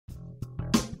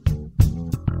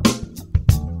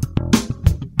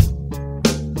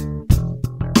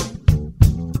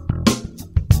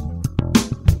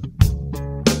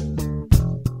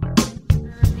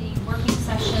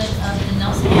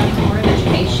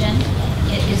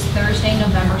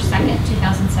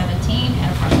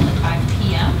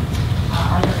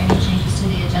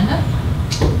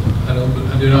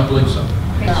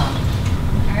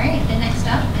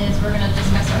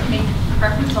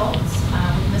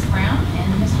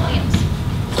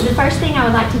the first thing I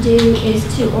would like to do is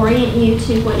to orient you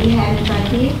to what you have in front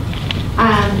of you.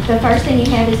 The first thing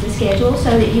you have is the schedule,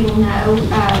 so that you will know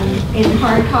in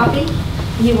hard copy,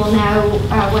 you will know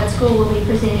what school will be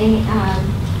presenting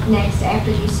next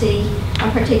after you see a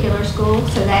particular school.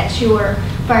 So that's your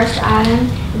first item.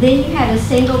 Then you have a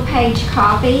single page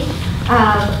copy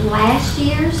of last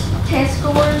year's test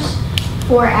scores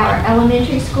for our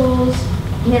elementary schools,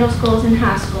 middle schools, and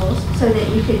high schools, so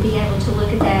that you could be able to look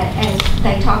at that as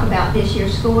they talk about this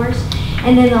year's scores.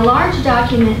 And then the large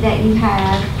document that you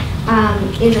have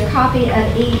is a copy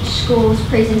of each school's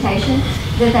presentation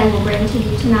that they will bring to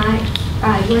you tonight.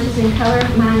 Yours is in color,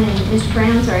 mine and Mr.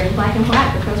 Brown's are in black and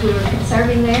white because we were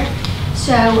conserving there.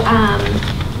 So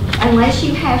unless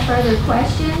you have further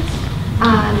questions,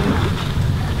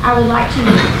 I would like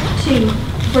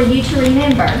for you to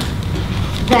remember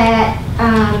that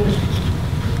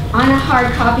on a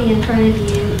hard copy in front of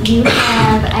you, you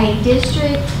have a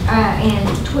district and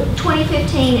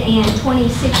 2015 and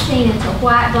 2016. It's a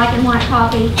black and white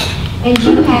copy. And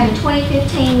you have a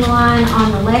 2015 line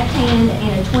on the left hand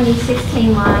and a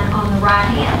 2016 line on the right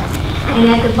hand. And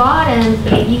at the bottom,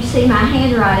 you see my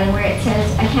handwriting where it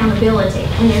says accountability,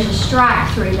 and there's a strike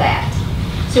through that.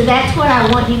 So that's what I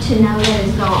want you to know that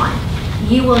is gone.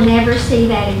 You will never see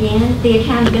that again. The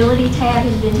accountability tab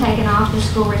has been taken off the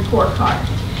school report card.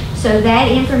 So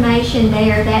that information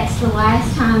there, that's the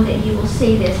last time that you will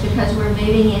see this, because we're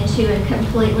moving into a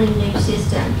completely new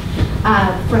system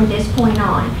from this point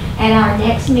on. At our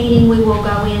next meeting, we will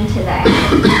go into that.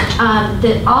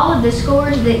 All of the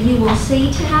scores that you will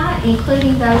see tonight,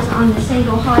 including those on the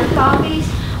single hard copies,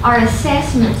 are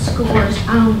assessment scores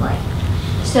only.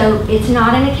 So it's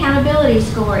not an accountability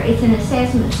score, it's an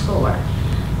assessment score.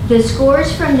 The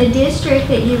scores from the district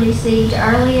that you received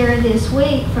earlier this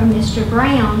week from Mr.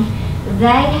 Brown, they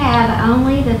have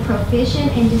only the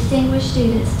proficient and distinguished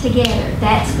students together.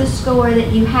 That's the score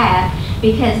that you have,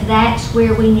 because that's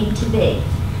where we need to be.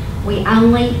 We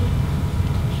only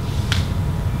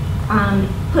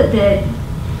put the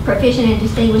proficient and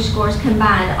distinguished scores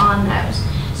combined on those.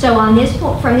 So on this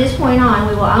from this point on,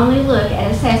 we will only look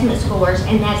at assessment scores,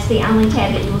 and that's the only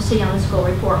tab that you will see on the school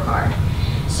report card.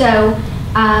 So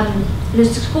the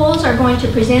schools are going to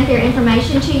present their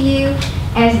information to you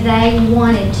as they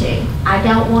wanted to. I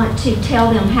don't want to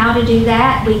tell them how to do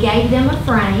that. We gave them a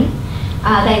frame.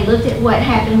 They looked at what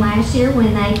happened last year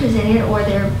when they presented, or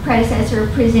their predecessor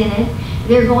presented.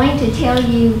 They're going to tell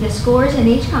you the scores in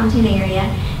each content area,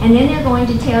 and then they're going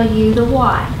to tell you the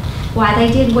why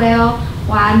they did well,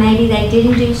 why maybe they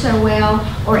didn't do so well,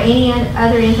 or any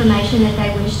other information that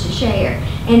they wish to share.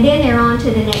 And then they're on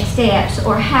to the next steps,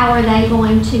 or how are they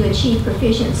going to achieve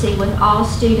proficiency with all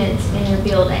students in their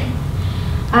building.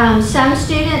 Some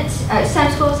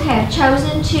schools have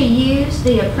chosen to use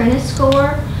the apprentice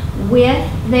score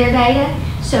with their data.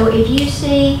 So if you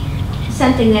see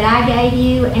something that I gave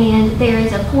you and there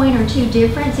is a point or two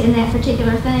difference in that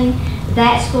particular thing,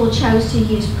 that school chose to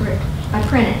use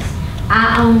apprentice.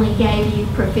 I only gave you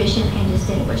proficient and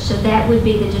distinguished. So that would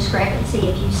be the discrepancy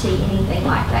if you see anything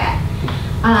like that.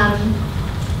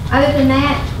 Other than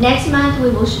that, next month we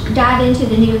will dive into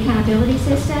the new accountability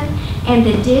system, and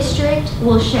the district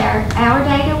will share our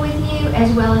data with you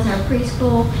as well as our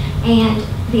preschool and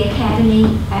the academy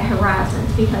at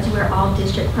Horizons, because we're all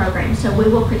district programs. So we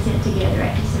will present together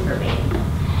at December meeting.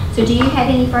 So do you have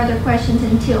any further questions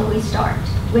until we start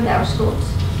with our schools?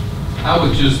 I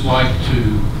would just like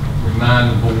to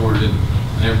remind the board and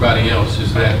everybody else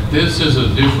is that this is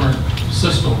a different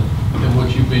system than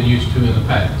what you've been used to in the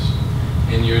past.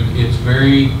 And it's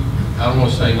very, I don't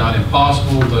want to say not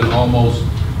impossible, but almost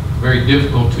very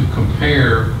difficult to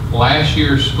compare last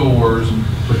year's scores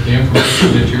with the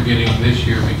information that you're getting this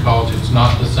year, because it's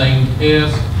not the same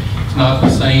test, it's not the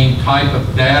same type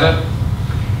of data,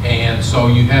 and so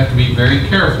you have to be very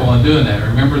careful in doing that.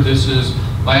 Remember, this is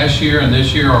last year and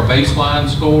this year are baseline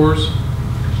scores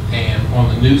and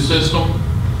on the new system,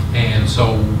 and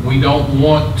so we don't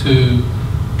want to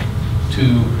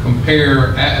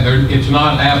compare. It's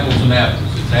not apples and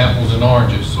apples, it's apples and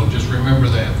oranges, so just remember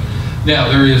that. Now,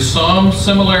 there is some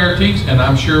similarities, and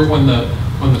I'm sure when the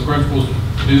principals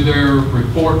do their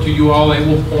report to you all, they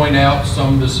will point out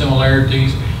some of the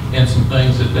similarities and some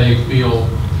things that they feel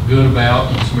good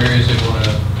about and some areas they want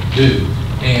to do.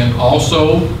 And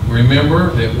also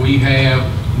remember that we have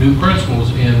new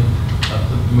principals in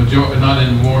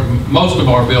most of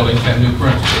our buildings have new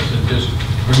principals, and just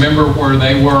remember where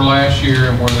they were last year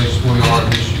and where we are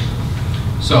this year.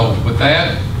 So with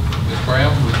that, Ms.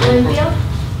 Brown, Bloomfield,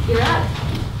 you're up.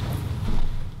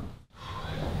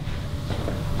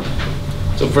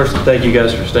 So first, thank you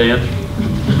guys for staying.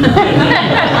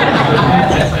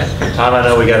 Todd, I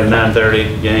know we got a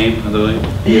 9:30 game, I believe,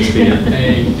 ESPN.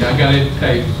 Hey, I got it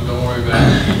taped, so don't worry about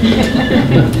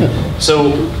it.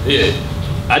 So,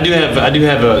 I do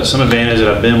have some advantage that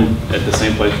I've been at the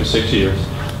same place for 6 years,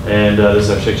 and this is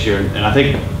our 6th year. And I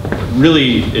think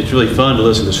it's really fun to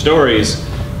listen to stories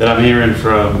that I'm hearing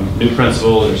from new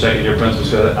principals or second-year principals.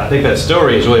 So I think that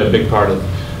story is really a big part of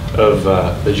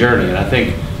the journey. And I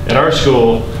think at our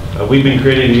school, we've been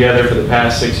creating together for the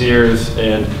past 6 years,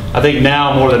 and I think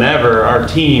now more than ever, our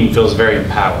team feels very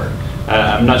empowered.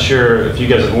 I'm not sure if you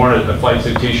guys have worn a flight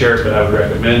suit t-shirt, but I would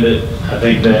recommend it. I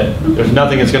think that there's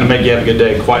nothing that's going to make you have a good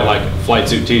day quite like flight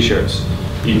suit t-shirts.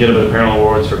 You can get them at Apparel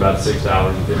Awards for about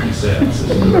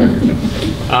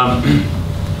 $6.50. I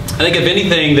think if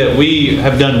anything that we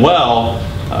have done well,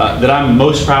 that I'm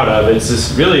most proud of, it's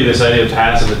this idea of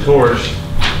passing the torch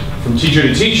from teacher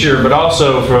to teacher, but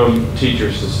also from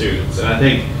teachers to students. And I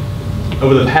think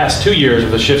over the past 2 years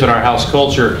with the shift in our house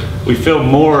culture, we feel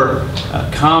more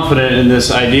confident in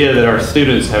this idea that our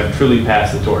students have truly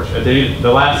passed the torch. At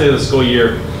the last day of the school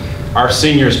year, our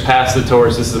seniors passed the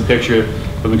torch. This is a picture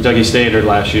from Kentucky Standard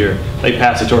last year. They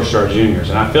passed the torch to our juniors.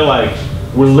 And I feel like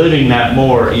we're living that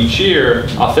more each year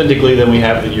authentically than we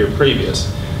have the year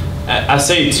previous. I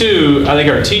say too, I think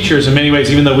our teachers in many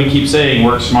ways, even though we keep saying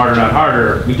work smarter, not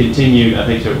harder, we continue, I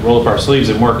think, to roll up our sleeves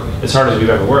and work as hard as we've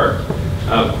ever worked.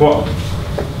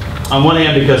 On one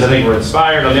hand, because I think we're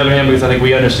inspired. On the other hand, because I think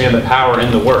we understand the power in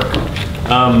the work.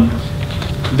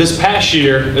 This past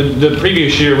year, the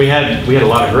previous year, we had a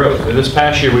lot of growth. And this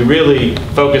past year, we really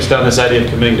focused on this idea of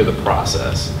committing to the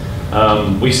process.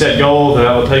 We set goals, and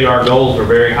I will tell you our goals were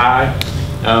very high.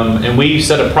 And we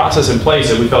set a process in place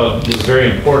that we felt is very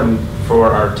important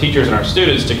for our teachers and our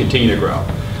students to continue to grow.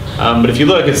 But if you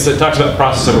look, it talks about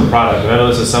process over product. And I know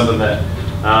this is something that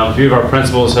a few of our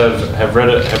principals have read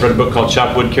a book called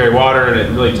Chop Wood, Carry Water, and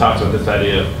it really talks about this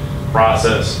idea of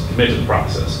process, commit to the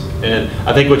process. And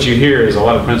I think what you hear is a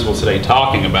lot of principals today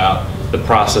talking about the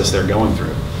process they're going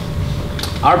through.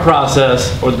 Our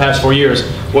process over the past 4 years,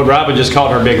 what Robin just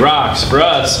called our big rocks, for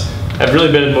us, have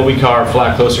really been what we call our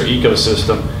Flat Closer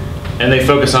ecosystem. And they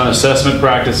focus on assessment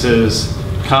practices,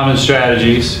 common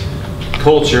strategies,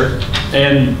 culture,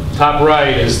 and top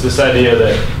right is this idea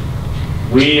that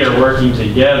we are working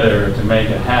together to make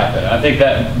it happen. I think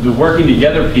that the working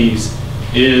together piece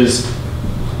is,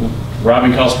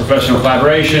 Robin calls professional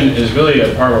collaboration, is really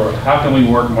a part of how can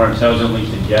we work more intelligently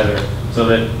together so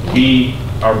that we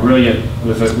are brilliant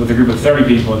with a group of 30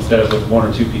 people instead of with 1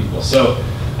 or 2 people. So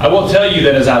I will tell you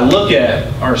that as I look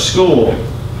at our school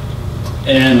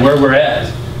and where we're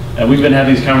at, and we've been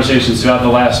having these conversations throughout the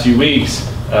last few weeks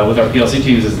with our PLC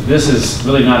teams, is this is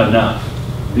really not enough.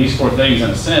 These 4 things, in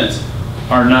a sense,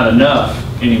 are not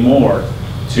enough anymore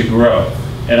to grow.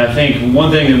 And I think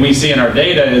one thing that we see in our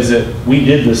data is that we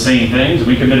did the same things.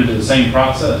 We committed to the same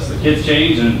process. The kids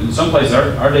changed, and in some places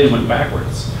our days went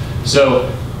backwards.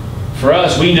 So for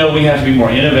us, we know we have to be more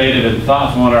innovative and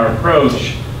thoughtful in our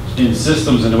approach in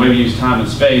systems and the way we use time and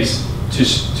space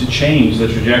to change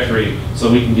the trajectory so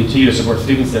we can continue to support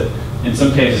students that in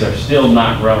some cases are still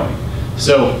not growing.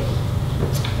 So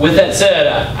with that said,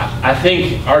 I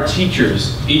think our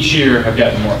teachers each year have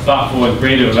gotten more thoughtful and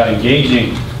creative about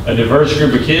engaging a diverse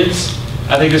group of kids.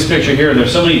 I think this picture here, there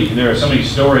are so many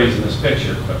stories in this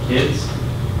picture of kids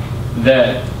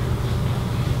that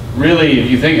really, if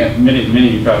you think, many of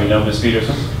you probably know Miss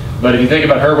Peterson, but if you think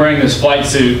about her wearing this flight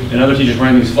suit and other teachers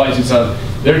wearing these flight suits on,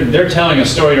 they're telling a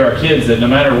story to our kids that no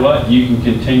matter what, you can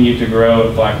continue to grow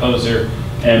and fly closer,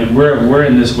 and we're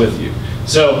in this with you.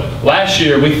 So last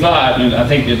year we thought, and I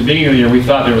think at the beginning of the year we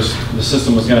thought the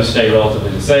system was going to stay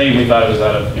relatively the same. We thought it was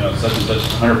out of such and such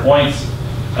 100 points.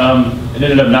 It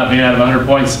ended up not being out of 100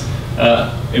 points.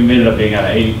 It ended up being out of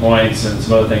 80 points, and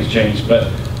some other things changed.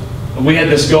 But we had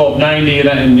this goal of 90,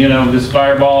 and this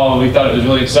fireball. We thought it was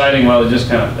really exciting. Well, it just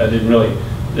that didn't really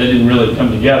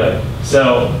come together.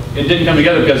 So it didn't come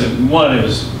together because 1, it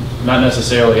was not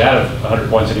necessarily out of 100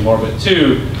 points anymore, but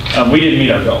 2, we didn't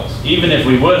meet our goals. Even if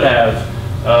we would have,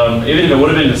 even if it would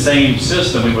have been the same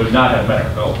system, we would not have met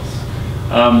our goals.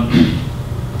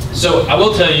 So I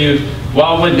will tell you,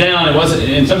 while it went down, it wasn't.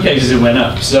 In some cases, it went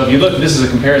up. So if you look, this is a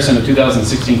comparison of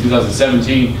 2016,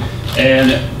 2017,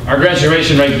 and our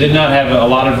graduation rate did not have a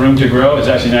lot of room to grow. It's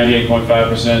actually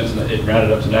 98.5%. It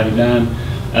rounded up to 99.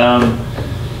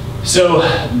 So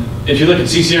if you look at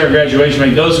CCR graduation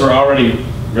rate, those were already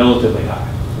relatively high.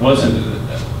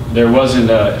 There wasn't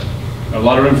a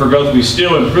lot of room for growth. We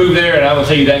still improved there, and I will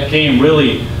tell you that came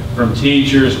really from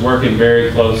teachers working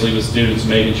very closely with students,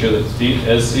 making sure that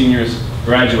as seniors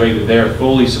graduate, that they're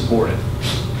fully supported.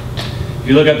 if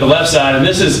you look at the left side, and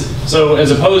this is, so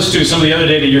as opposed to some of the other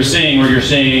data you're seeing, where you're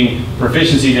seeing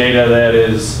proficiency data that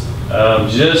is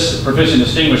just proficient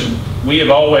distinguished, we have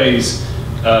always,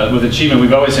 with achievement,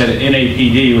 we've always had an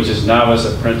NAPD, which is novice,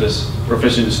 apprentice,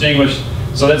 proficient distinguished.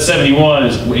 So that 71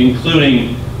 is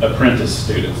including apprentice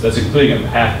students. That's including a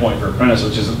half point for apprentice,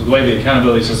 which is the way the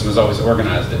accountability system has always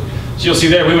organized it. So you'll see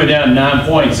there, we went down 9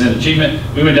 points in achievement,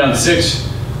 we went down 6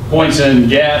 points in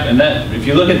gap, and that, if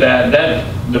you look at that,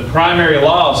 the primary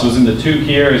loss was in the 2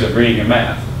 key areas of reading and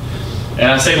math.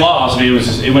 And I say loss, but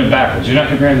it went backwards. You're not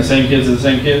comparing the same kids to the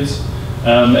same kids.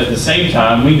 At the same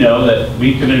time, we know that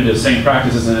we committed to the same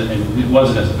practices and it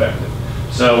wasn't as effective.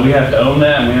 So we have to own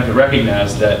that, and we have to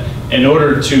recognize that in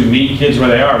order to meet kids where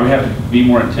they are, we have to be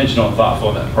more intentional and thoughtful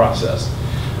in that process.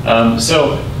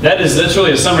 So that's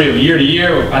really a summary of year to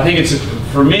year. I think it's,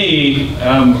 for me,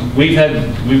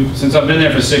 since I've been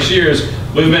there for 6 years,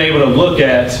 we've been able to look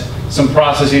at some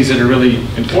processes that are really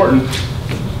important.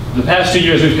 The past 2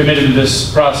 years, we've committed to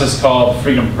this process called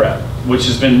Freedom Prep, which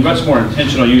has been much more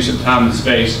intentional use of time and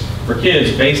space for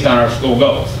kids based on our school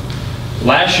goals.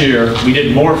 Last year, we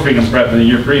did more Freedom Prep than the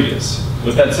year previous.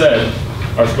 With that said,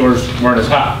 our scores weren't as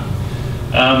high.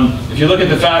 If you look at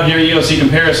the 5-year ELC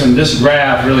comparison, this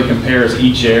graph really compares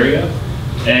each area,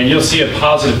 and you'll see a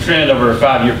positive trend over a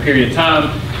 5-year period of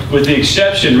time, with the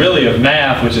exception really of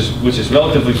math, which is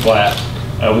relatively flat,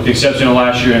 with the exception of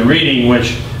last year, and reading,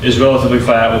 which is relatively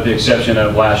flat with the exception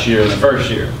of last year and the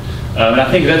first year. And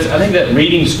I think that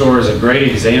reading score is a great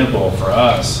example for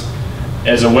us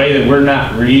as a way that we're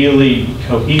not really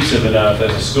cohesive enough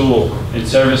as a school in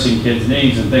servicing kids'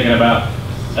 needs and thinking about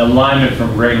alignment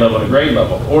from grade level to grade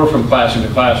level or from classroom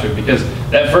to classroom, because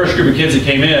that first group of kids that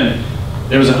came in,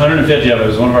 there was 150 of them.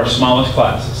 It was one of our smallest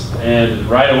classes, and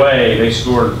right away they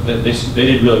scored. They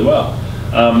did really well.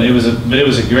 It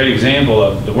was a great example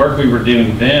of the work we were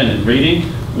doing then in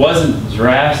reading wasn't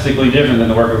drastically different than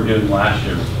the work we were doing last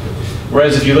year.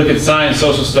 Whereas if you look at science,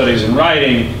 social studies, and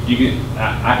writing,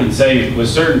 I can say with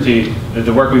certainty that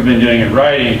the work we've been doing in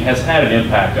writing has had an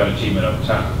impact on achievement over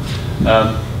time.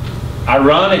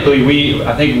 Ironically,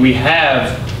 I think we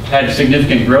have had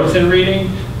significant growth in reading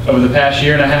over the past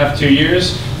 1.5 to 2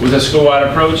 years with a school-wide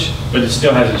approach, but it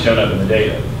still hasn't shown up in the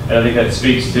data. And I think that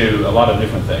speaks to a lot of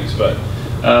different things. But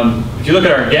if you look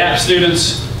at our GAP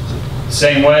students,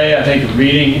 same way. I think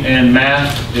reading and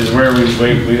math is where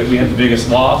we have the biggest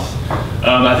loss.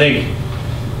 I think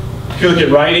if you look at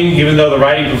writing, even though the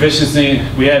writing proficiency,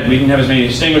 we didn't have as many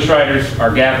distinguished writers,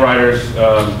 our GAP writers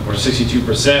were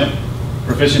 62%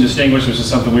 proficient distinguished, which is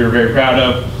something we were very proud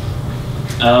of.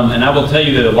 And I will tell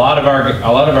you that a lot of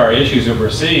our issues that we're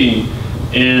seeing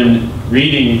in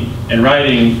reading and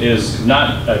writing is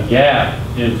not a gap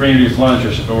in free and reduced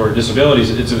lunch or disabilities.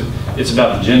 It's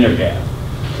about the gender gap.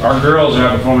 Our girls are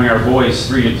outperforming our boys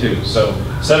 3-2. So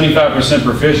 75%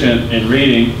 proficient in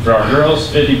reading for our girls,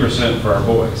 50% for our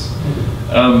boys.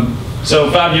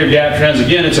 So 5-year gap trends,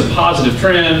 again, it's a positive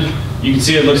trend. You can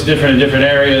see it looks different in different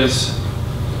areas.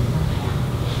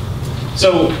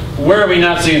 So where are we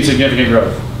not seeing significant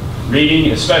growth?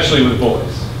 Reading, especially with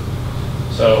boys.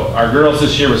 So our girls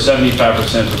this year were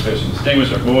 75% proficient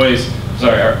distinguished. Our boys,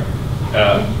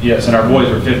 yes, and our boys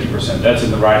were 50%. That's in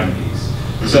the writing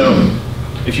piece. So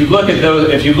if you look at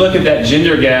that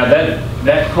gender gap,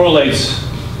 that correlates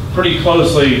pretty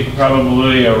closely,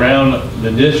 probably around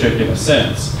the district in a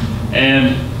sense.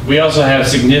 And we also have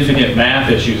significant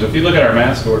math issues. If you look at our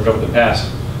math scores over the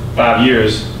past 5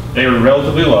 years, they were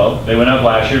relatively low. They went up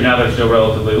last year. Now they're still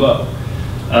relatively low.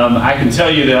 I can tell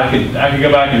you that I could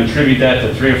go back and attribute that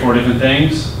to 3 or 4 different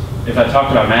things. If I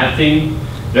talk to our math team,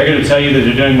 they're going to tell you that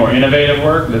they're doing more innovative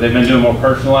work, that they've been doing more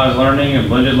personalized learning and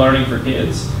blended learning for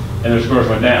kids, and their scores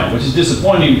went down, which is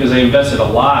disappointing because they invested a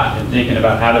lot in thinking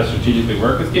about how to strategically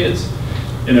work with kids,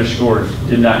 and their scores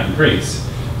did not increase.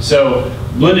 So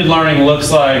blended learning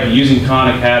looks like using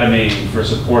Khan Academy for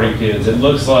supporting kids. It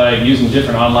looks like using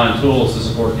different online tools to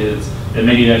support kids that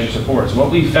may need extra support. So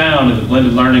what we found in the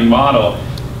blended learning model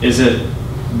is that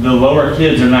the lower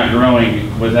kids are not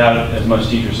growing without as much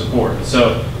teacher support.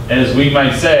 So as we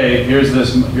might say, here's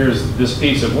this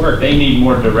piece of work, they need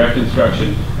more direct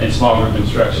instruction and small group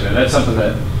instruction. And that's something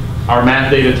that our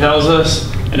math data tells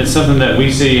us, and it's something that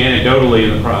we see anecdotally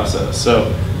in the process.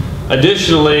 So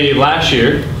additionally, last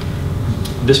year,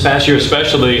 this past year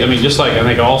especially, I mean, just like I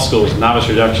think all schools, novice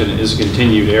reduction is a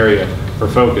continued area for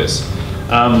focus.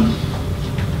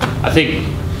 I think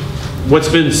what's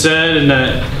been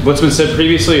said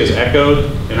previously is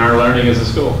echoed in our learning as a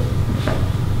school.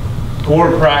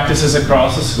 Core practices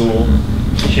across the school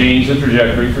change the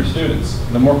trajectory for students.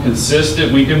 The more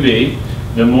consistent we can be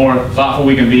the more thoughtful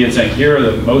we can be in saying, here are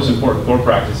the most important core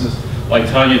practices, like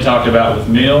Tanya talked about with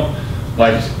meal,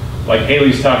 like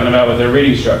Haley's talking about with their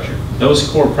reading structure. Those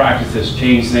core practices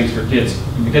change things for kids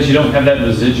because you don't have that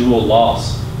residual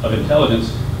loss of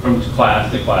intelligence from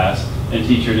class to class and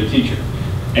teacher to teacher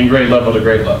and grade level to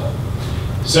grade level.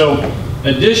 So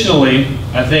additionally,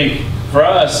 I think for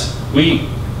us,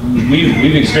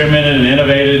 we've experimented and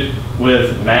innovated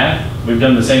with math. We've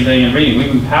done the same thing in reading.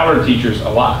 We've empowered teachers a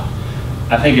lot.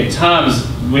 I think at times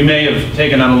we may have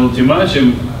taken on a little too much,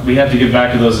 and we have to get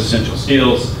back to those essential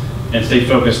skills and stay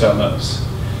focused on those.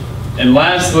 And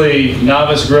lastly,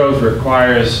 novice growth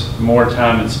requires more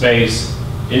time and space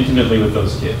intimately with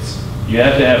those kids. You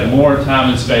have to have more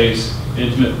time and space,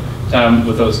 intimate time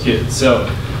with those kids. So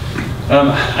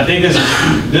I think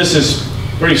this is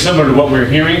pretty similar to what we're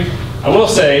hearing. I will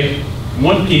say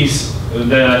one piece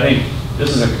that I think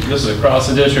this is across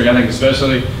the district, I think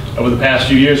especially over the past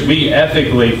few years, we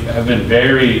ethically have been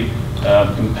very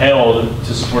compelled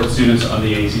to support students on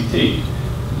the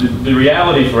ACT. The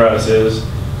reality for us is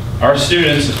our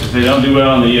students, if they don't do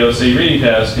well on the EOC reading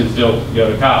test, can still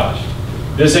go to college.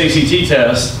 This ACT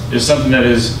test is something that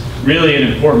is really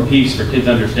an important piece for kids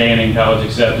understanding college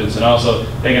acceptance and also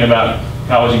thinking about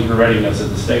college and career readiness at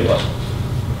the state level.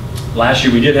 Last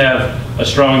year we did have a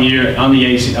strong year on the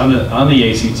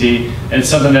ACT, and it's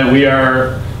something that we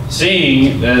are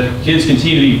seeing that kids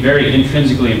continue to be very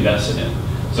intrinsically invested in.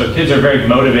 So kids are very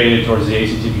motivated towards the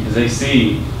ACT because they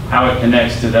see how it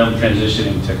connects to them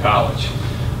transitioning to college.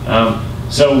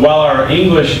 So while our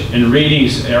English and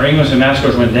readings, our English and math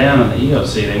scores went down on the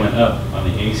EOC, they went up on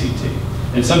the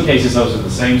ACT. In some cases, those are the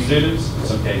same students. In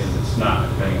some cases, it's not,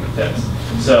 depending on the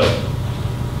test. So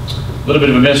a little bit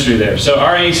of a mystery there. So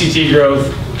our ACT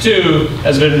growth, too,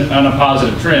 has been on a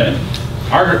positive trend.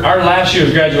 Our last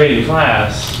year's graduating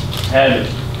class had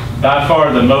by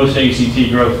far the most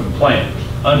ACT growth from plan.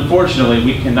 Unfortunately,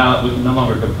 we can no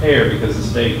longer compare because the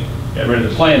state got rid of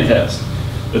the plan test.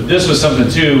 But this was something,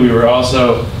 too, we were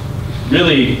also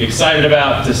really excited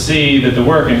about to see that the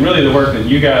work, and really the work that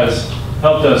you guys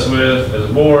helped us with as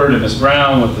a board and Ms.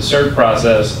 Brown with the CERT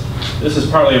process, this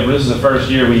is the first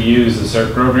year we used the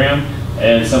CERT program,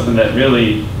 and something that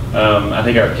really I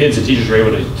think our kids and teachers were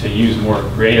able to use more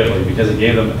creatively because it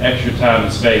gave them extra time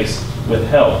and space with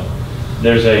help.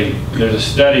 There's a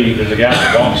study, there's a guy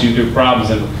that walks you through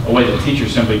problems in a way that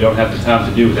teachers simply don't have the time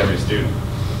to do with every student.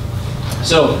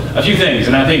 So a few things,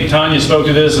 and I think Tanya spoke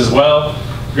to this as well.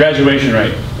 Graduation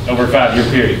rate over a 5-year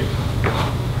period.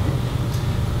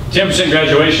 10%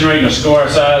 graduation rate in a score our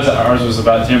size, ours was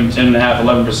about 10.5,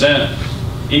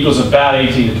 11%, equals about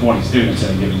 18 to 20 students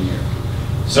in a given year.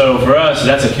 So for us,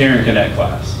 that's a Care and Connect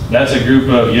class. That's a group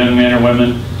of young men or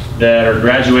women that are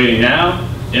graduating now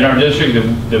in our district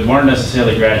that weren't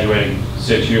necessarily graduating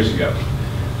 6 years ago.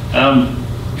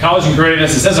 College and career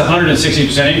readiness, it says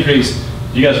 160% increase.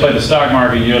 You guys play the stock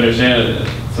market, you understand it.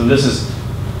 So this is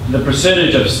the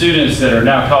percentage of students that are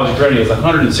now college ready is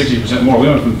 160% more. We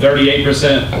went from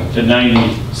 38% to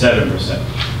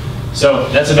 97%. So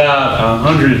that's about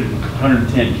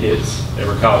 110 kids that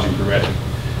were college and career ready.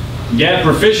 Gap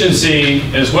proficiency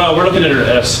as well, we're looking at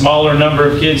a smaller number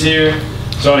of kids here.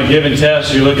 So on a given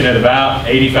test, you're looking at about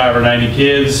 85 or 90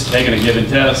 kids taking a given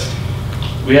test.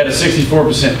 We had a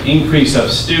 64% increase of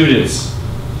students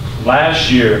last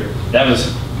year. That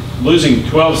was losing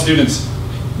 12 students,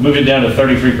 moving down to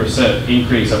 33%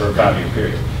 increase over a 5-year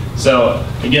period. So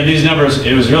again, these numbers,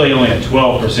 it was really only a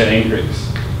 12%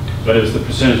 increase, but it was the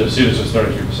percentage of students was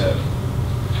 33%.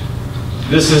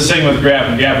 This is the same with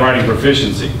gap writing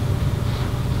proficiency.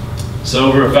 So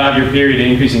over a 5-year period,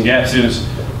 increase in gap students,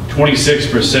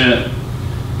 26%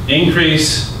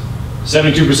 increase,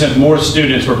 72% more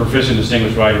students were proficient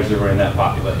distinguished writers that were in that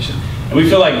population. And we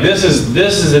feel like this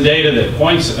is the data that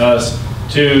points us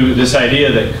to this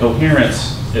idea that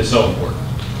coherence is so important.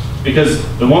 Because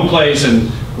the one place, and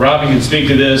Robin can speak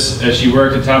to this as she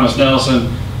worked at Thomas Nelson,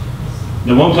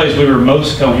 the one place we were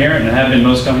most coherent and have been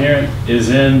most coherent is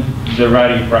in the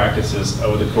writing practices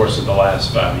over the course of the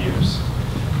last 5 years.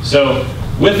 So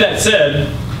with that said,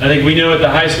 I think we know at the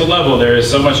high school level there is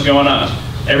so much going on.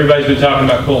 Everybody's been talking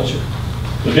about culture.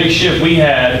 The big shift we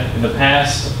had in the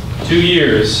past 2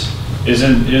 years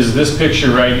is this picture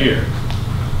right here.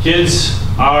 Kids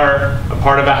are a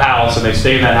part of a house and they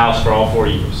stay in that house for all 4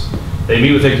 years. They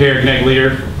meet with their Care Connect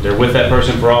leader, they're with that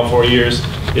person for all 4 years.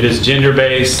 It is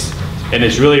gender-based and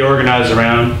it's really organized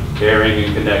around caring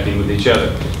and connecting with each other.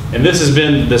 And this has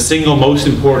been the single most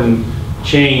important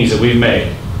change that we've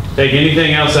made. Take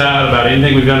anything else out about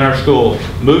anything we've done in our school,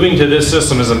 moving to this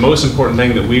system is the most important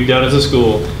thing that we've done as a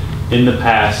school in the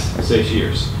past 6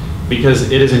 years.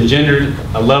 because it has engendered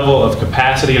a level of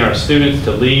capacity in our students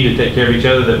to lead and take care of each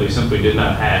other that we simply did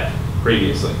not have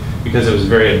previously, because it was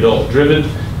very adult-driven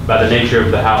by the nature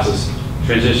of the house's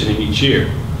transitioning each year.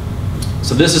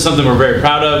 So this is something we're very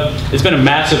proud of. It's been a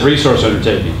massive resource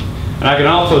undertaking. And I can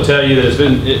also tell you that it's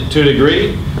been, to a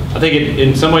degree, I think it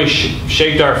in some ways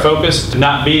shaped our focus to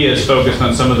not be as focused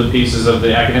on some of the pieces of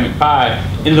the academic pie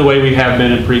in the way we have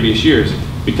been in previous years,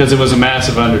 because it was a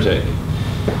massive undertaking.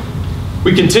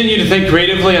 We continue to think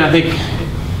creatively, and I think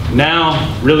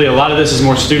now really a lot of this is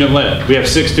more student-led. We have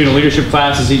 6 student leadership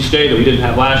classes each day that we didn't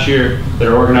have last year that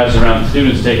are organized around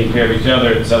students taking care of each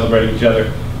other and celebrating each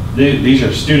other. These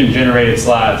are student-generated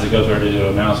slides that go through our digital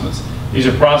announcements. These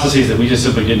are processes that we just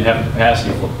simply didn't have the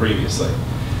capacity for previously.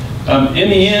 In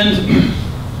the end,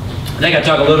 I think I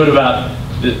talked a little bit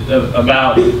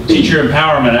about teacher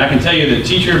empowerment. I can tell you that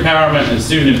teacher empowerment and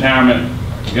student empowerment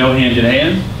go hand in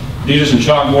hand. These are some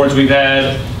chalkboards we've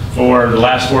had for the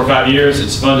last 4 or 5 years.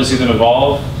 It's fun to see them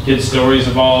evolve. Kids' stories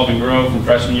evolve and grow from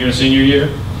freshman year to senior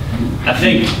year. I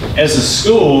think as a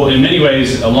school, in many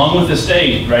ways, along with the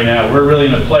state right now, we're really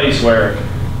in a place where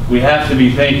we have to be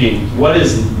thinking, what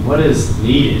is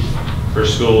needed for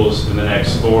schools in the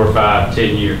next 4, 5,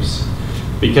 10 years?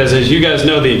 Because as you guys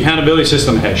know, the accountability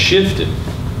system has shifted,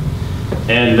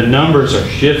 and the numbers are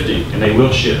shifting, and they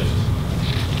will shift.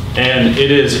 And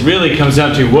it is really comes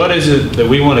down to what is it that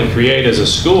we want to create as a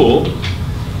school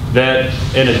that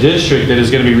in a district that is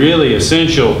going to be really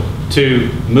essential to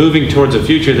moving towards a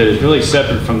future that is really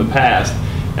separate from the past.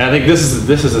 And I think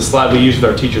this is a slide we use with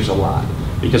our teachers a lot,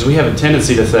 because we have a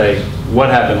tendency to say, what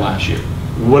happened last year?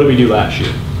 What did we do last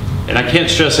year? And I can't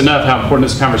stress enough how important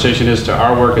this conversation is to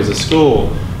our work as a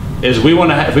school. Is if we want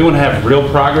to have real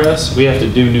progress, we have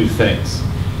to do new things.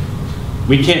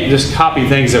 We can't just copy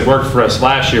things that worked for us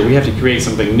last year. We have to create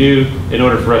something new in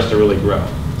order for us to really grow.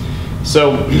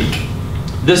 So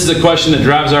this is a question that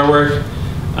drives our work.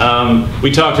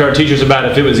 We talk to our teachers about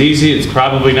if it was easy, it's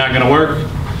probably not going to work.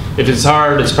 If it's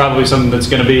hard, it's probably something that's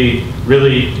going to be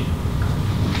really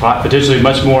potentially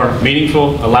much more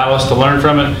meaningful, allow us to learn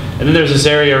from it. And then there's this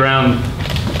area around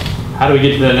how do we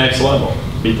get to the next level?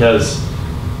 Because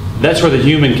that's where the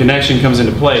human connection comes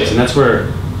into place, and that's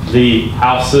where the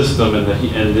house system and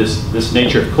this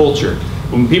nature of culture.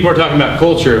 When people are talking about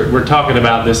culture, we're talking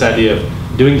about this idea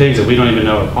of doing things that we don't even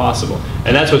know are possible.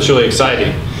 And that's what's really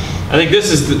exciting. I think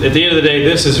this is, at the end of the day,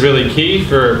 this is really key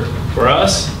for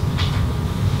us.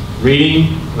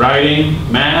 Reading,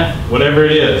 writing, math, whatever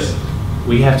it is,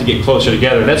 we have to get closer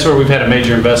together. That's where we've had a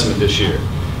major investment this year.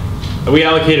 We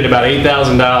allocated about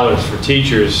 $8,000 for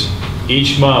teachers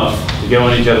each month to go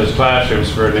in each other's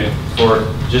classrooms for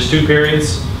just 2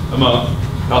 periods a month.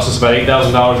 It costs us about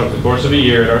 $8,000 over the course of a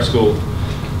year at our school.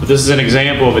 But this is an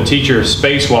example of a teacher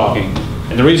spacewalking.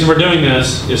 And the reason we're doing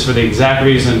this is for the exact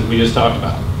reason we just talked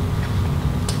about.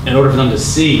 In order for them to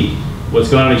see what's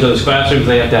going on in each other's classrooms,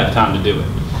 they have to have time to do it.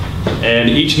 And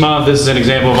each month, this is an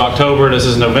example of October, this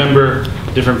is November,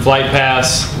 different flight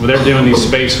paths, where they're doing these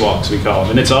spacewalks, we call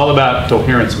them. And it's all about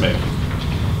coherence making.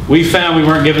 We found we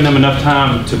weren't giving them enough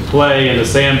time to play in the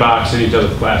sandbox in each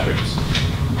other's classrooms.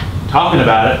 Talking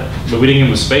about it, but we didn't give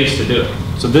them space to do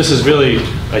it. So this is really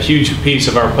a huge piece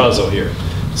of our puzzle here.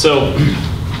 So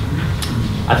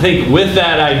I think with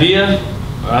that idea,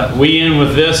 we end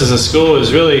with this as a school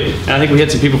is really, and I think we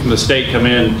had some people from the state come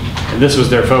in, and this was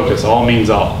their focus, all means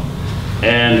all.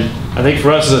 And I think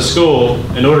for us as a school,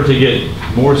 in order to get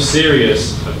more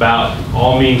serious about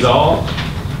all means all,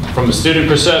 from a student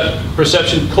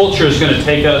perception, culture is going to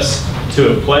take us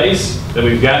to a place that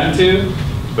we've gotten to,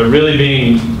 but really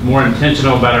being more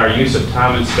intentional about our use of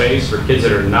time and space for kids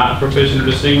that are not proficient or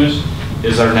distinguished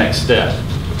is our next step.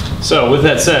 So with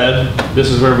that said, this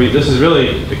is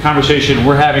really the conversation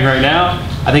we're having right now.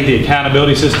 I think the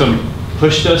accountability system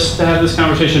pushed us to have this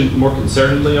conversation more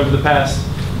concertedly over the past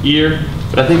year,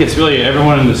 but I think it's really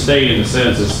everyone in the state, in a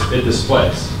sense, is at this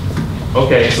place.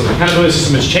 Okay, so the accountability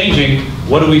system is changing.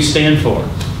 What do we stand for?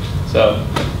 So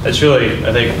that's really,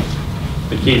 I think,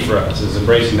 the key for us is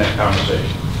embracing that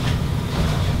conversation.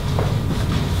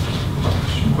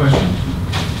 Questions?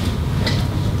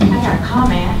 I got a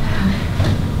comment.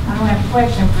 I don't have a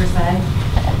question per se.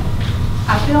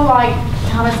 I feel like,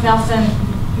 Thomas Nelson,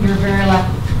 you're very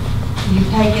lucky.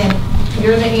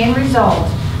 You're the end result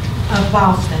of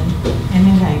Boston and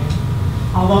New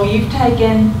Haven. Although you've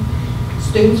taken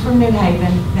students from New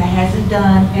Haven that hasn't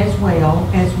done as well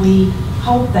as we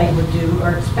hope they would do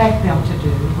or expect them to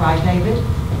do, right, David?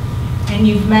 And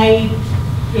you've made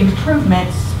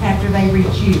improvements after they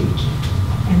reach you.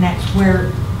 And that's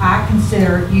where I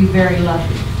consider you very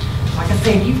lucky. Like I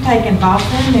said, you've taken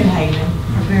Boston and New Haven,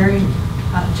 are very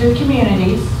 2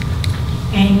 communities,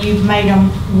 and you've made them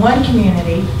one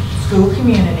community, school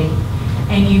community,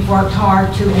 and you've worked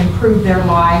hard to improve their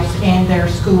lives and their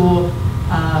school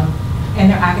and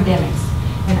their academics.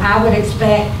 And I would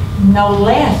expect no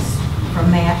less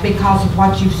from that because of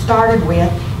what you started with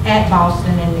at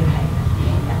Boston and New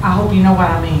Haven. I hope you know what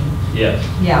I mean. Yes.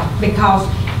 Yeah, because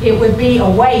it would be a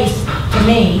waste to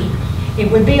me. It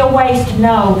would be a waste to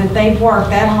know that they've worked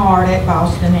that hard at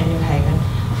Boston and New Haven,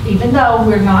 even though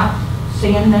we're not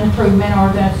seeing the improvement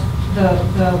or the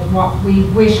what we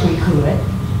wish we could,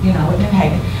 you know, at New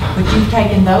Haven. But you've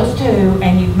taken those two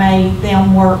and you've made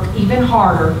them work even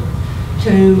harder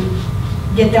to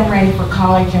get them ready for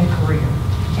college and career.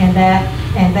 And that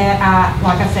I,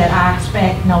 like I said, I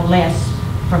expect no less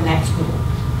from that school.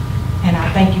 And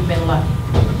I think you've been lucky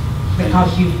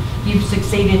because you've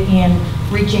succeeded in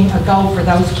reaching a goal for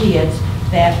those kids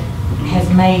that has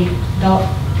made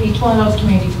each one of those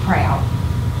communities proud.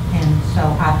 And so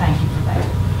I thank you for that.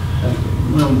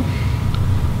 Well,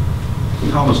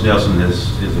 Thomas Nelson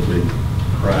is a big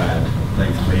pride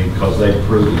thing for me because they've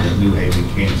proven that New Haven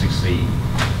can succeed.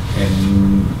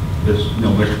 And this, you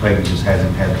know, Mr. Payton just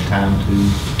hasn't had the time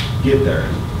to get there.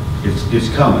 It's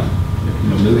coming. You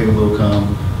know, New Haven will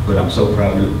come, but I'm so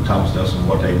proud of Thomas Nelson and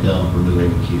what they've done for New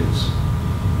Haven kids.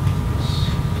 It's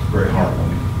very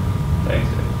heartwarming. Thanks.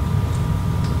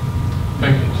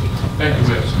 Thank you. Thank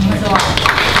you, Wes. Thanks a lot.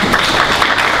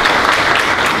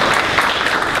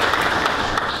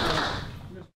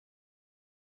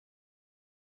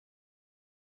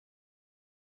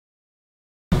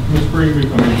 Ms. Greenby,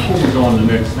 before we go on to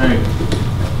the next thing,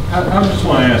 I just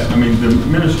want to ask, the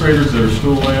administrators that are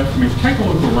still left, take a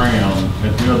look around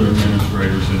at the other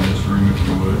administrators in this room if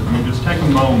you would. Just take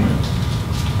a moment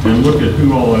and look at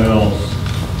who all else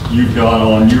you've got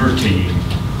on your team.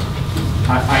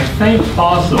 I think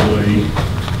possibly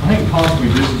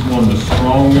this is one of the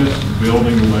strongest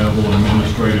building level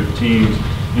administrative teams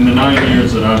in the 9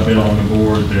 years that I've been on the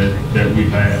board that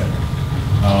we've had.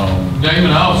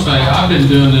 Damon, I'll say, I've been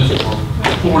doing this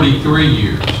for 43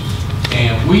 years,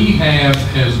 and we have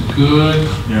as good,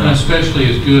 and especially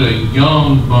as good a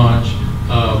young bunch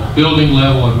of building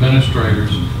level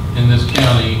administrators in this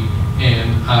county.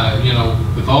 And, you know,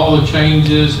 with all the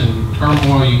changes and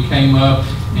turmoil you came up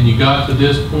and you got to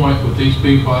this point with these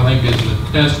people, I think it's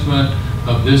a testament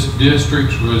of this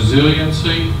district's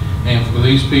resiliency and for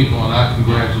these people, and I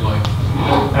congratulate them.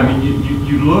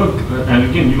 You look, and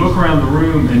again, you look around the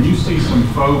room and you see some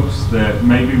folks that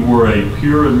maybe were a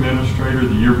peer administrator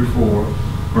the year before,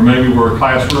 or maybe were a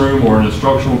classroom or an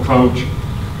instructional coach,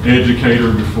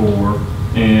 educator before,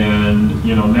 and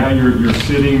you know now you're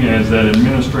sitting as that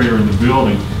administrator in the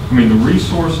building. The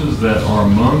resources that are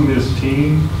among this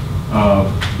team,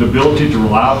 the ability to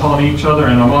rely upon each other,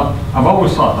 and I've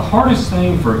always thought the hardest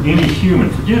thing for any human,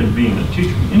 forget it being a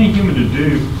teacher, any human to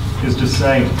do is to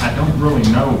say, I don't really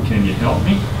know, can you help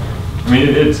me?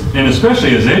 And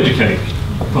especially as educators,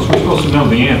 because we're supposed to know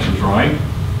the answers, right?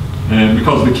 And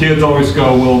because the kids always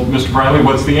go, well, Mr. Bradley,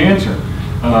 what's the answer?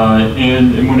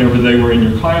 And whenever they were in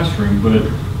your classroom, but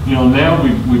you know, now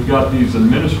we've got these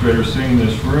administrators sitting in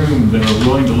this room that are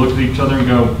willing to look at each other and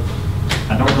go,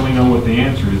 I don't really know what the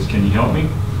answer is, can you help me?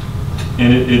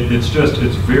 And it's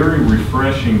very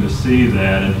refreshing to see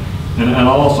that. And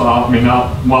also,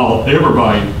 while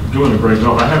everybody doing a great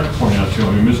job, I have to point out to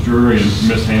you, Ms. Drury and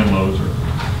Ms.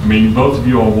 Hanloser, both of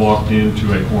you all walked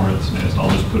into a hornet's nest. I'll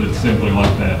just put it simply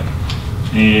like that.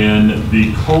 And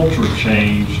the culture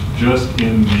change just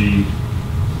in the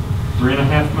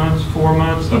 3.5 months, 4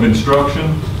 months of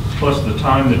instruction, plus the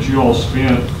time that you all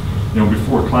spent,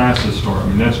 before classes start.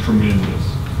 That's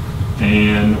tremendous.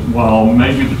 And while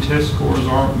maybe the test scores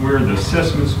aren't where, the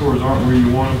assessment scores aren't where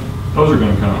you want them, those are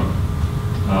going to come.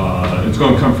 It's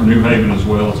going to come for New Haven as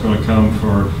well. It's going to come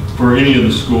for any of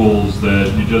the schools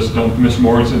that you just don't, Mr.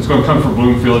 Morrison, it's going to come for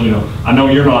Bloomfield. I know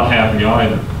you're not happy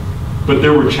either. But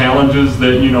there were challenges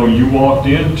that, you walked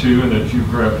into and that you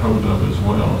grabbed hold of as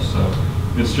well. So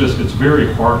it's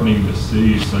very heartening to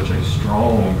see such a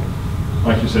strong,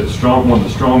 like you said, one of the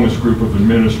strongest group of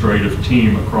administrative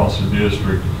team across the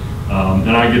district.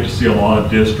 And I get to see a lot of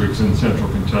districts in central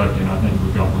Kentucky, and I think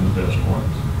we've got one of the best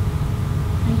ones.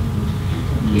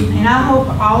 And I hope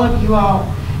all of you all,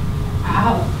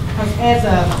 because as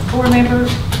a board member,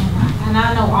 and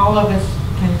I know all of us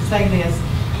can say this,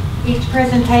 each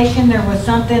presentation there was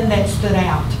something that stood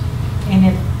out.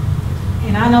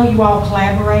 And I know you all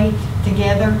collaborate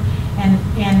together, and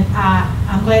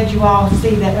I'm glad you all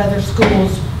see that other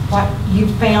schools, what you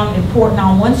found important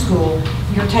on one school,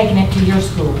 you're taking it to your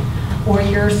school. Or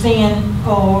you're seeing,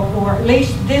 or at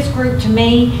least this group, to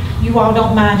me, you all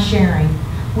don't mind sharing.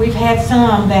 we've had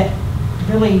some that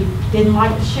really didn't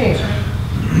like to share.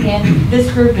 And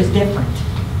this group is different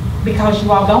because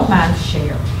you all don't mind to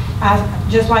share.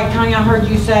 Just like Tanya, I heard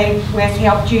you say Wes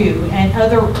helped you, and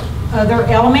other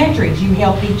elementaries, you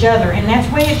help each other, and that's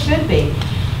the way it should be.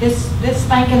 This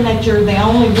thinking that you're the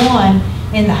only one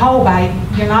in the whole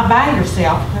you're not by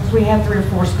yourself, because we have 3 or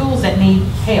 4 schools that need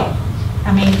help.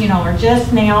 I mean, you know, are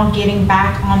just now getting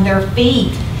back on their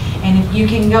feet. And if you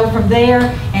can go from there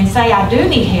and say, I do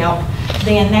need help,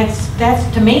 then that's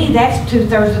to me, that's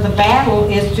 2/3 of the battle,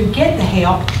 is to get the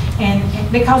help. And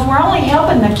because we're only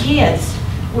helping the kids.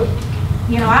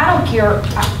 You know, I don't care,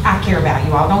 I care about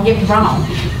you all, don't get me wrong.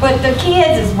 But the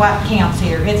kids is what counts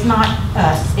here. It's not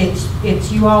us,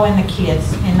 it's you all and the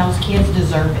kids, and those kids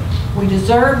deserve it. We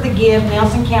deserve to give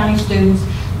Nelson County students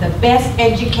the best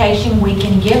education we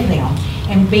can give them.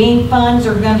 And being funds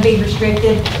are going to be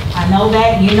restricted, I know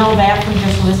that, you know that from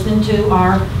just listening to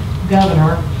our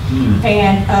governor.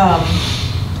 And,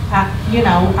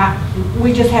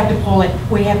 we just have to pull it,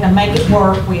 we have to make it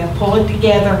work, we have to pull it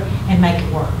together and make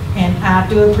it work. And I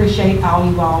do appreciate all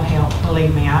you all help,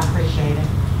 believe me, I appreciate it.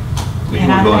 We're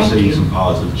going to see some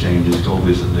positive changes. Go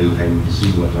visit New Haven to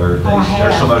see what they're, Oh, I have.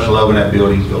 there's so much love in that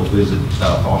building. Go visit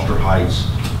Foster Heights,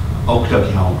 Oak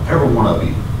Kentucky Home, every one of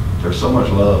you. There's so much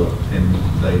love, and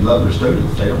they love their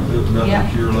students. They don't do nothing Yep.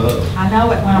 but pure love. I know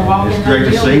it when I walk in It's those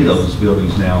great to see buildings. those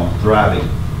buildings now thriving.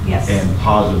 Yes. And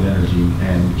positive energy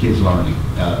and kids learning.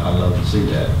 I love to see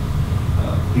that.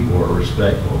 People are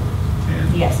respectful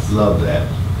and Yes. love that.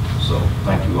 So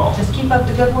thank you all. Just keep up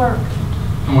the good work.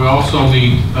 And we also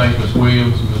need to thank Ms.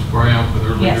 Williams and Ms. Brown for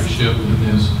their Yes. leadership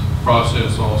in this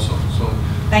process also. So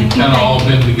Thank we've you, kind of thank all you.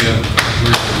 been together.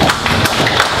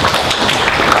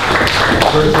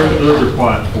 There's a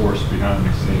quiet force behind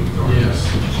the scenes, aren't there? Yes.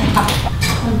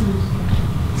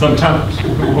 Sometimes,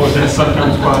 what was that,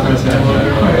 sometimes quietness happens.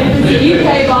 If it's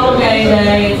a UK ball game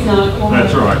day, it's not.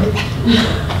 That's right.